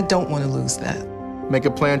 and I don't want to lose that. Make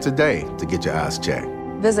a plan today to get your eyes checked.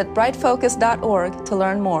 Visit brightfocus.org to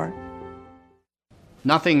learn more.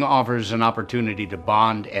 Nothing offers an opportunity to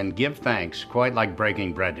bond and give thanks quite like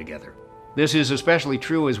breaking bread together. This is especially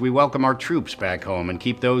true as we welcome our troops back home and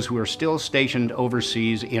keep those who are still stationed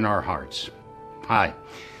overseas in our hearts. Hi,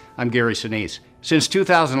 I'm Gary Sinise. Since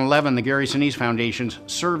 2011, the Gary Sinise Foundation's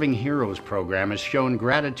Serving Heroes program has shown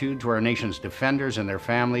gratitude to our nation's defenders and their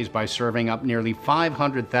families by serving up nearly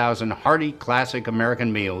 500,000 hearty classic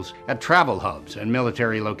American meals at travel hubs and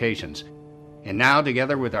military locations. And now,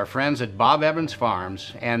 together with our friends at Bob Evans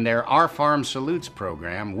Farms and their Our Farm Salutes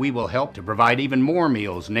program, we will help to provide even more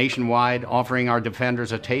meals nationwide, offering our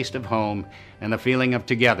defenders a taste of home and a feeling of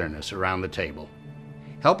togetherness around the table.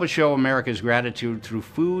 Help us show America's gratitude through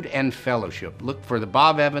food and fellowship. Look for the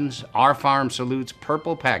Bob Evans Our Farm Salutes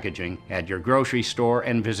purple packaging at your grocery store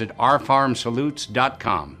and visit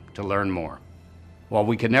ourfarmsalutes.com to learn more. While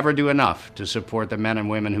we can never do enough to support the men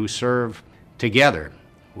and women who serve, together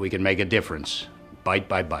we can make a difference, bite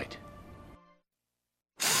by bite.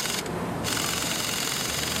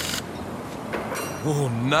 Oh,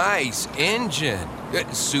 nice engine.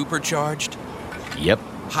 Supercharged? Yep.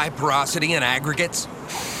 High porosity and aggregates?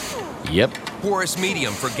 Yep. Porous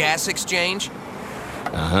medium for gas exchange?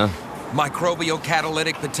 Uh-huh. Microbial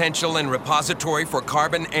catalytic potential and repository for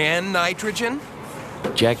carbon and nitrogen?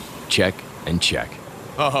 Check, check, and check.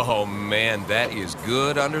 Oh, man, that is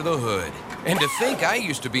good under the hood. And to think I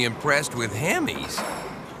used to be impressed with Hemis.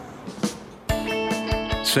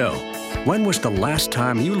 So, when was the last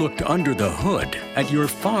time you looked under the hood at your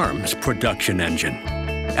farm's production engine?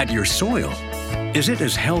 At your soil? Is it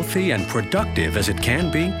as healthy and productive as it can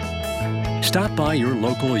be? Stop by your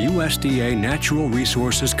local USDA Natural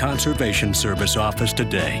Resources Conservation Service office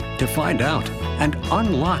today to find out and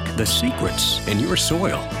unlock the secrets in your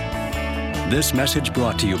soil. This message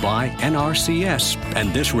brought to you by NRCS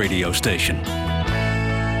and this radio station.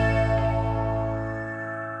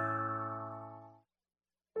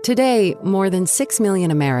 Today, more than 6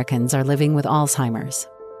 million Americans are living with Alzheimer's,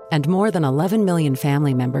 and more than 11 million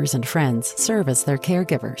family members and friends serve as their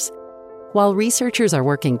caregivers. While researchers are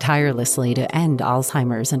working tirelessly to end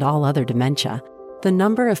Alzheimer's and all other dementia, the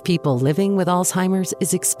number of people living with Alzheimer's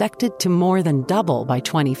is expected to more than double by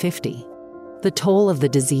 2050. The toll of the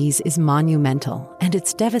disease is monumental, and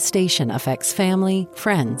its devastation affects family,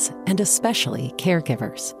 friends, and especially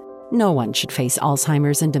caregivers. No one should face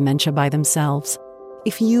Alzheimer's and dementia by themselves.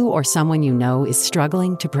 If you or someone you know is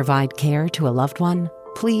struggling to provide care to a loved one,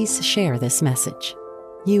 please share this message.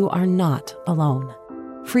 You are not alone.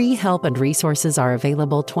 Free help and resources are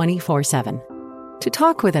available 24/7. To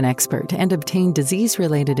talk with an expert and obtain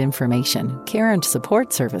disease-related information, care and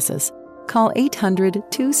support services, call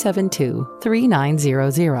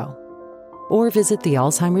 800-272-3900 or visit the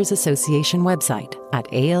Alzheimer's Association website at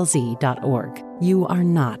alz.org. You are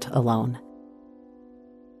not alone.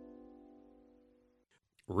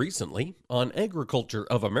 Recently, on Agriculture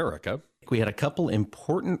of America, we had a couple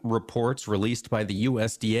important reports released by the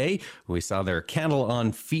USDA. We saw their cattle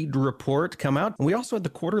on feed report come out. We also had the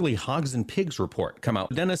quarterly hogs and pigs report come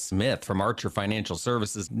out. Dennis Smith from Archer Financial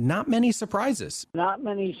Services. Not many surprises. Not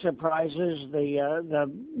many surprises. The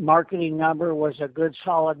marketing number was a good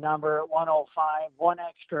solid number at 105. One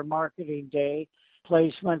extra marketing day.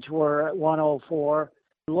 Placements were at 104.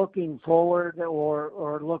 Looking forward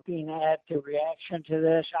or looking at the reaction to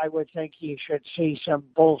this, I would think you should see some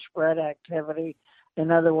bull spread activity.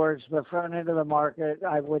 In other words, the front end of the market,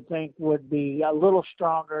 I would think, would be a little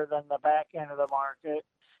stronger than the back end of the market.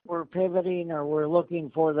 We're pivoting, or we're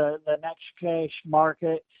looking for the next cash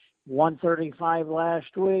market. 135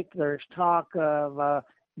 last week. There's talk of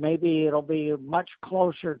maybe it'll be much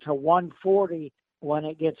closer to 140 when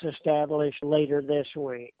it gets established later this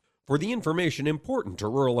week. For the information important to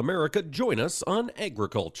rural America, join us on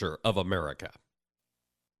Agriculture of America.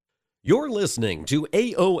 You're listening to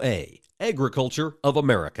AOA, Agriculture of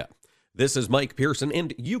America. This is Mike Pearson,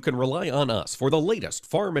 and you can rely on us for the latest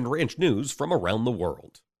farm and ranch news from around the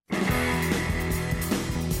world.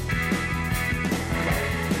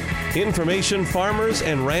 Information farmers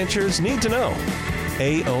and ranchers need to know.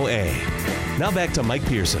 AOA. Now back to Mike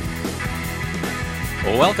Pearson.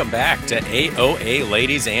 Welcome back to AOA,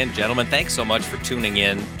 ladies and gentlemen. Thanks so much for tuning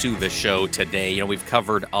in to the show today. You know, we've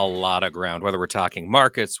covered a lot of ground, whether we're talking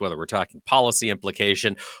markets, whether we're talking policy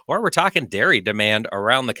implication, or we're talking dairy demand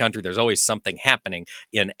around the country. There's always something happening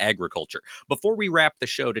in agriculture. Before we wrap the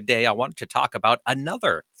show today, I wanted to talk about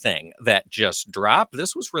another thing that just dropped.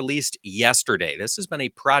 This was released yesterday. This has been a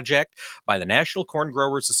project by the National Corn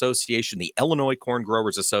Growers Association, the Illinois Corn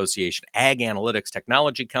Growers Association, Ag Analytics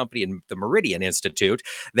Technology Company, and the Meridian Institute.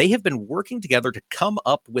 They have been working together to come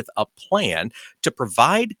up with a plan to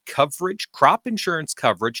provide coverage, crop insurance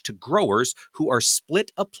coverage to growers who are split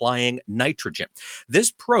applying nitrogen. This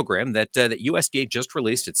program that USDA just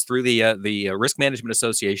released, it's through the Risk Management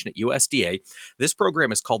Association at USDA. This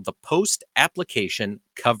program is called the Post-Application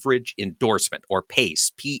Coverage Endorsement, or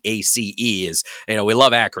PACE. P-A-C-E is, you know, we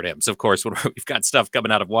love acronyms, of course, when we've got stuff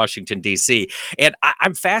coming out of Washington, D.C. And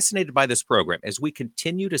I'm fascinated by this program as we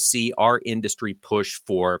continue to see our industry push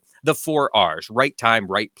for the 4 R's: right time,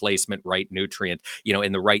 right placement, right nutrient, you know,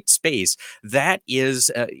 in the right space. That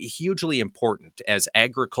is hugely important as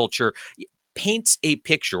agriculture paints a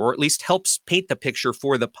picture, or at least helps paint the picture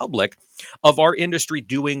for the public, of our industry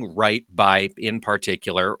doing right by, in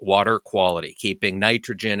particular, water quality, keeping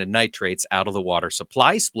nitrogen and nitrates out of the water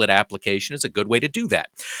supply. Split application is a good way to do that.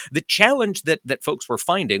 The challenge that folks were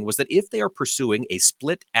finding was that if they are pursuing a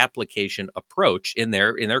split application approach in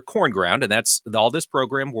their corn ground, and that's all this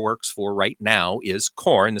program works for right now is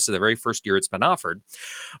corn. This is the very first year it's been offered.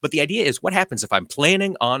 But the idea is, what happens if I'm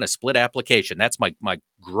planning on a split application? That's my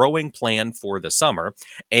growing plan for the summer,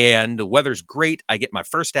 and the weather's great. I get my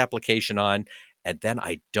first application on, and then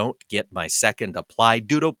I don't get my second applied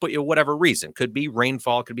due to whatever reason. Could be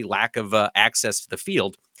rainfall, could be lack of access to the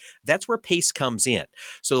field. That's where PACE comes in.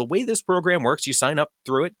 So the way this program works, you sign up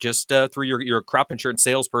through it, just through your crop insurance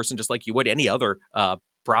salesperson, just like you would any other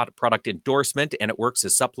product endorsement, and it works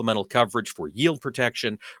as supplemental coverage for yield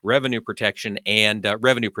protection, revenue protection, and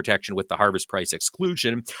revenue protection with the harvest price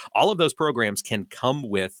exclusion. All of those programs can come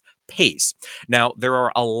with PACE. Now, there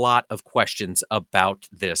are a lot of questions about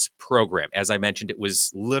this program. As I mentioned, it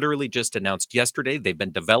was literally just announced yesterday. They've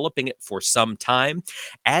been developing it for some time.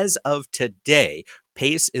 As of today,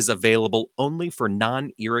 PACE is available only for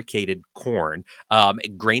non-irrigated corn,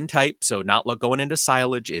 grain type, so not going into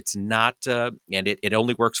silage. It's not, and it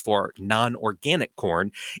only works for non-organic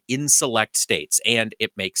corn in select states. And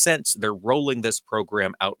it makes sense. They're rolling this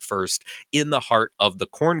program out first in the heart of the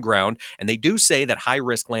corn ground. And they do say that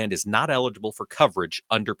high-risk land is not eligible for coverage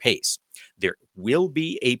under PACE. There will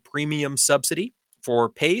be a premium subsidy for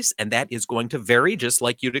PACE, and that is going to vary, just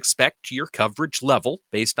like you'd expect, to your coverage level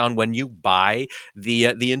based on when you buy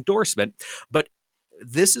the endorsement. But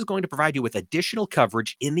this is going to provide you with additional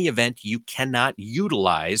coverage in the event you cannot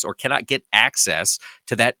utilize or cannot get access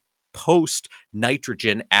to that post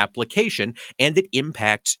nitrogen application, and it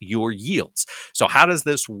impacts your yields. So how does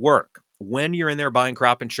this work? When you're in there buying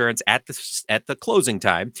crop insurance at the closing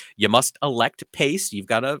time, you must elect PACE. You've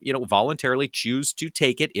got to, voluntarily choose to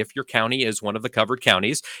take it if your county is one of the covered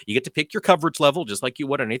counties. You get to pick your coverage level just like you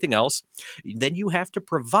would anything else. Then you have to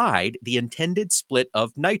provide the intended split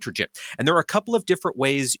of nitrogen. And there are a couple of different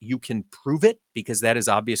ways you can prove it, because that is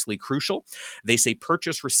obviously crucial. They say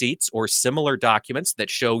purchase receipts or similar documents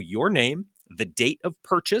that show your name, the date of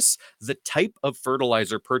purchase, the type of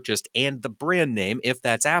fertilizer purchased, and the brand name, if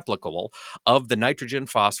that's applicable, of the nitrogen,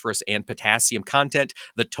 phosphorus, and potassium content,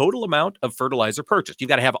 the total amount of fertilizer purchased. You've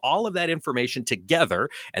got to have all of that information together,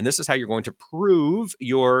 and this is how you're going to prove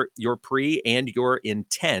your pre and your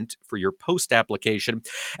intent for your post application.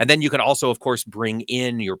 And then you can also, of course, bring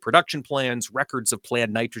in your production plans, records of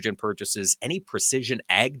planned nitrogen purchases, any precision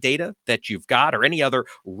ag data that you've got, or any other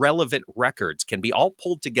relevant records can be all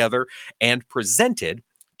pulled together and presented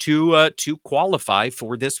to qualify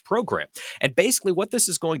for this program. And basically what this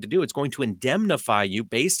is going to do, it's going to indemnify you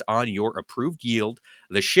based on your approved yield,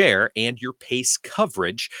 the share, and your PACE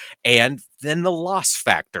coverage, and then the loss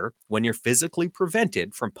factor when you're physically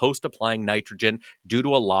prevented from post-applying nitrogen due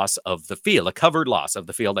to a loss of the field, a covered loss of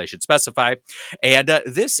the field, I should specify. And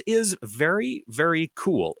this is very, very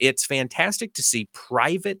cool. It's fantastic to see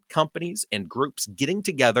private companies and groups getting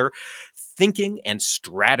together, thinking and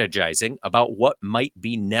strategizing about what might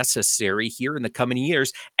be necessary here in the coming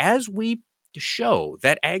years as we show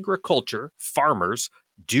that agriculture, farmers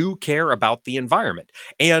do care about the environment.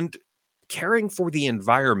 And caring for the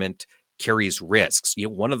environment carries risks.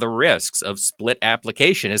 One of the risks of split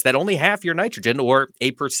application is that only half your nitrogen or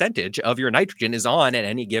a percentage of your nitrogen is on at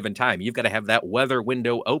any given time. You've got to have that weather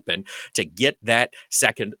window open to get that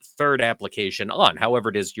second, third application on, however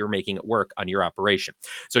it is you're making it work on your operation.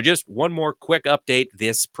 So just one more quick update.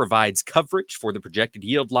 This provides coverage for the projected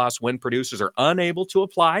yield loss when producers are unable to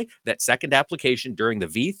apply that second application during the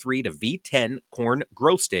V3 to V10 corn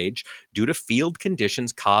growth stage due to field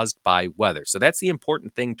conditions caused by weather. So that's the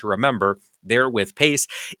important thing to remember there with PACE.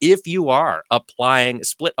 If you are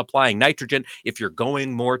split applying nitrogen, if you're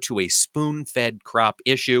going more to a spoon-fed crop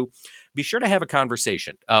issue, be sure to have a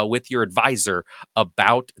conversation with your advisor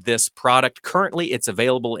about this product. Currently, it's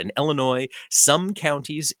available in Illinois, some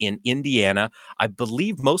counties in Indiana, I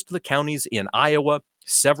believe most of the counties in Iowa,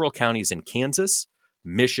 several counties in Kansas,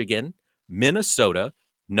 Michigan, Minnesota,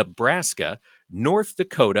 Nebraska, North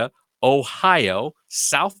Dakota, Ohio,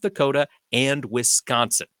 South Dakota, and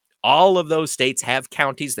Wisconsin. All of those states have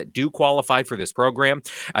counties that do qualify for this program.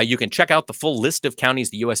 You can check out the full list of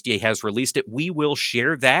counties the USDA has released it. We will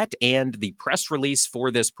share that and the press release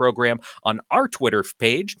for this program on our Twitter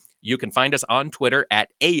page. You can find us on Twitter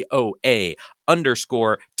at AOA_talk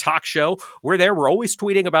show. We're there. We're always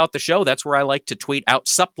tweeting about the show. That's where I like to tweet out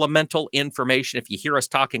supplemental information. If you hear us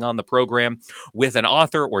talking on the program with an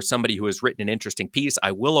author or somebody who has written an interesting piece,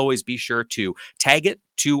 I will always be sure to tag it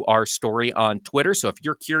to our story on Twitter. So if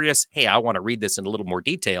you're curious, hey, I want to read this in a little more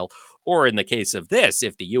detail, or in the case of this,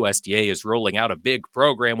 if the USDA is rolling out a big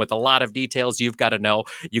program with a lot of details you've got to know,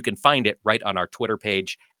 you can find it right on our Twitter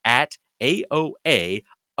page at AOA_talk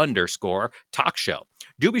show.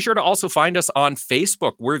 Do be sure to also find us on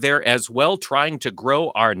Facebook. We're there as well, trying to grow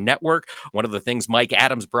our network. One of the things Mike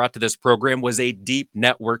Adams brought to this program was a deep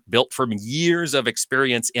network built from years of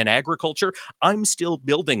experience in agriculture. I'm still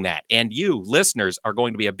building that, and you, listeners, are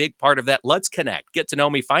going to be a big part of that. Let's connect. Get to know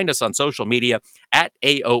me. Find us on social media at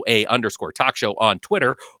AOA_talk show on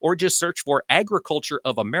Twitter, or just search for Agriculture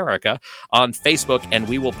of America on Facebook, and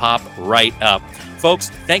we will pop right up. Folks,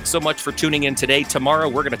 thanks so much for tuning in today. Tomorrow,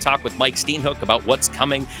 we're going to talk with Mike Steenhoek about what's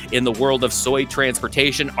coming in the world of soy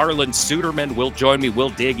transportation. Arlen Suderman will join me. We'll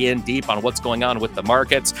dig in deep on what's going on with the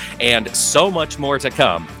markets, and so much more to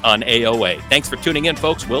come on AOA. Thanks for tuning in,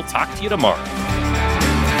 folks. We'll talk to you tomorrow.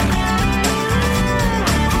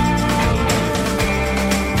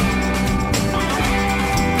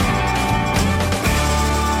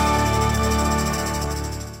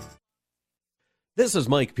 This is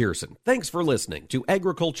Mike Pearson. Thanks for listening to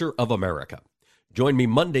Agriculture of America. Join me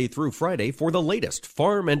Monday through Friday for the latest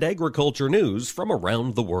farm and agriculture news from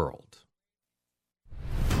around the world.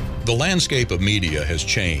 The landscape of media has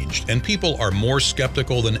changed, and people are more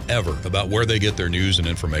skeptical than ever about where they get their news and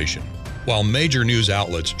information. While major news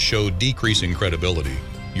outlets show decreasing credibility,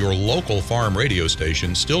 your local farm radio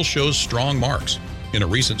station still shows strong marks. In a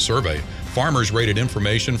recent survey, farmers rated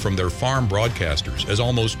information from their farm broadcasters as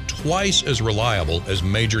almost twice as reliable as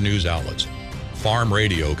major news outlets. Farm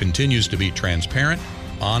radio continues to be transparent,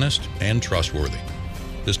 honest, and trustworthy.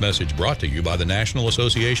 This message brought to you by the National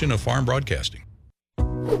Association of Farm Broadcasting.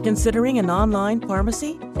 Considering an online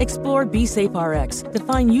pharmacy? Explore BeSafeRx to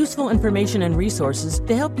find useful information and resources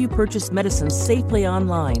to help you purchase medicines safely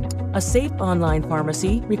online. A safe online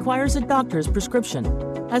pharmacy requires a doctor's prescription,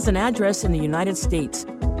 has an address in the United States,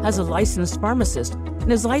 has a licensed pharmacist,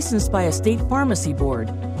 and is licensed by a state pharmacy board.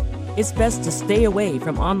 It's best to stay away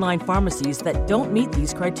from online pharmacies that don't meet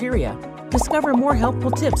these criteria. Discover more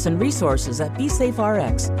helpful tips and resources at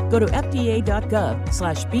BeSafeRx. Go to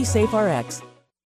fda.gov/BeSafeRx.